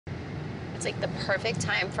It's like the perfect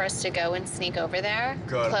time for us to go and sneak over there.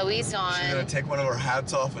 Good. Khloé's on. She's gonna take one of her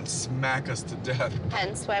hats off and smack us to death.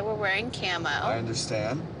 Hence why we're wearing camo. I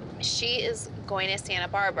understand. She is going to Santa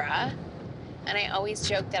Barbara, and I always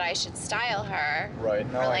joke that I should style her.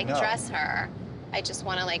 Right, no, or I like know. dress her. I just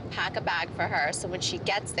want to like pack a bag for her, so when she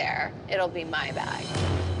gets there, it'll be my bag.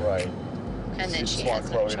 Right. And then she just want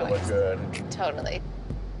has no Khloé to look choice. good. Totally.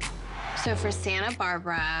 So for Santa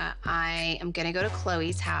Barbara, I am gonna go to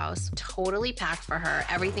Khloé's house, totally pack for her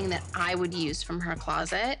everything that I would use from her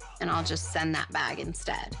closet, and I'll just send that bag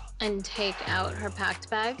instead. And take out her packed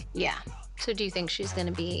bag? Yeah. So do you think she's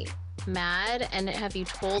gonna be mad? And have you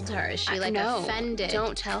told her? Is she like No, offended?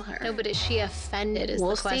 don't tell her. No, but is she offended is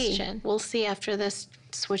We'll the question. see. We'll see after this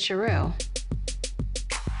switcheroo.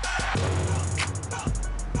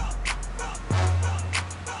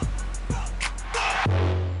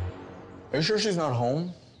 Are you sure she's not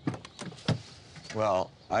home?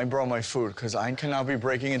 Well, I brought my food because I cannot be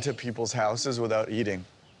breaking into people's houses without eating.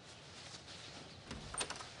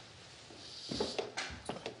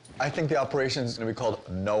 I think the operation is going to be called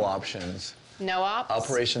No Options. No ops?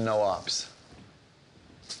 Operation No Ops.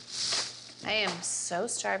 I am so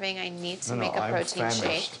starving. I need to No, make a I'm protein shake.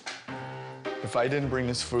 famished. If I didn't bring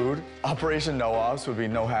this food, Operation No Ops would be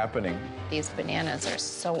no happening. These bananas are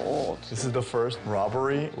so old. This is the first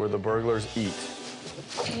robbery where the burglars eat.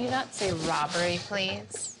 Can you not say robbery,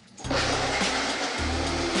 please?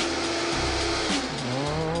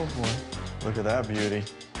 Oh, boy. Look at that beauty.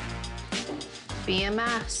 Be a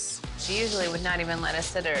mess. She usually would not even let us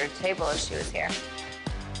sit at her table if she was here.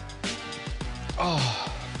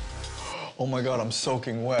 Oh my God, I'm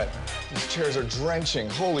soaking wet. These chairs are drenching.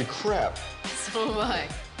 Holy crap. So am I.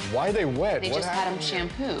 Why are they wet? They What just had them happened?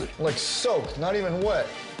 shampooed. Like soaked, not even wet.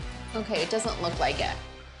 Okay, it doesn't look like it.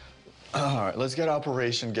 All right, let's get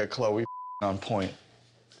Operation Get Khloé on point.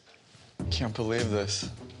 Can't believe this.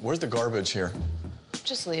 Where's the garbage here?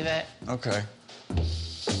 Just leave it. Okay.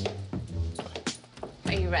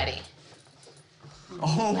 Are you ready?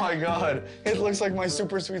 Oh my God, it looks like my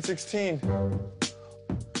Super Sweet 16.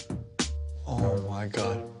 Oh my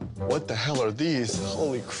God. What the hell are these?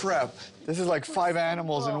 Holy crap. This is like 5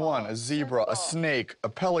 animals in one. A zebra, a snake, a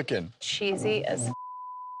pelican. Cheesy as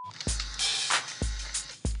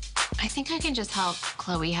I think I can just help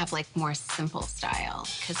Khloé have like more simple style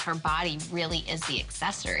because her body really is the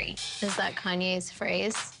accessory. Is that Kanye's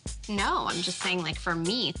phrase? No, I'm just saying like for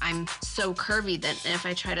me, I'm so curvy that if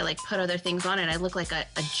I try to like put other things on it, I look like a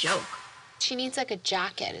joke. She needs like a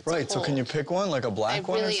jacket. It's Right, so cold. can you pick one, like a black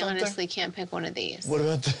one or I really something? honestly can't pick one of these. What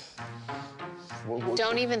about the...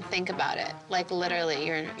 Don't even think about it. Like literally,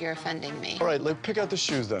 you're offending me. All right, pick out the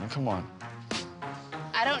shoes then, come on.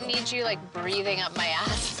 I don't need you like breathing up my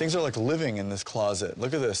ass. Things are like living in this closet.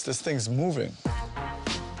 Look at this thing's moving.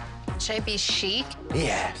 Should I be chic?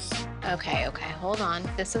 Yes. Okay, hold on.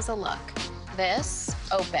 This is a look. This,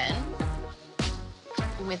 open,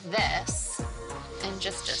 with this, and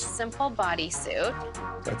just a simple bodysuit.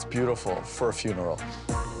 That's beautiful for a funeral.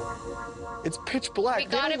 It's pitch black.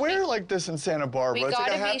 They don't wear like this in Santa Barbara. We It's like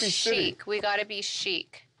a gotta happy be city. chic. We gotta be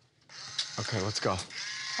chic. Okay, let's go.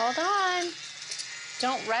 Hold on.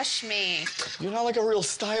 Don't rush me. You're not like a real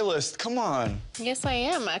stylist. Come on. Yes, I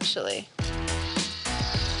am, actually.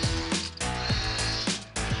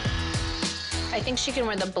 I think she can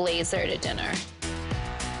wear the blazer to dinner.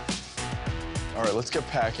 All right, let's get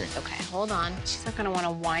packing. Okay, hold on. She's not gonna want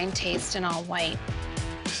a wine taste in all white.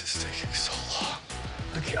 This is taking so long.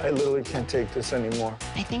 I literally can't take this anymore.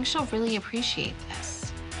 I think she'll really appreciate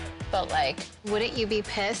this. But like, Wouldn't you be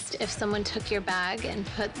pissed if someone took your bag and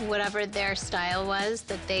put whatever their style was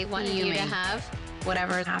that they wanted you to have?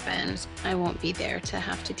 whatever happens, I won't be there to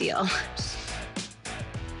have to deal.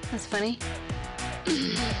 That's funny.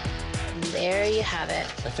 There you have it.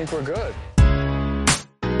 I think we're good.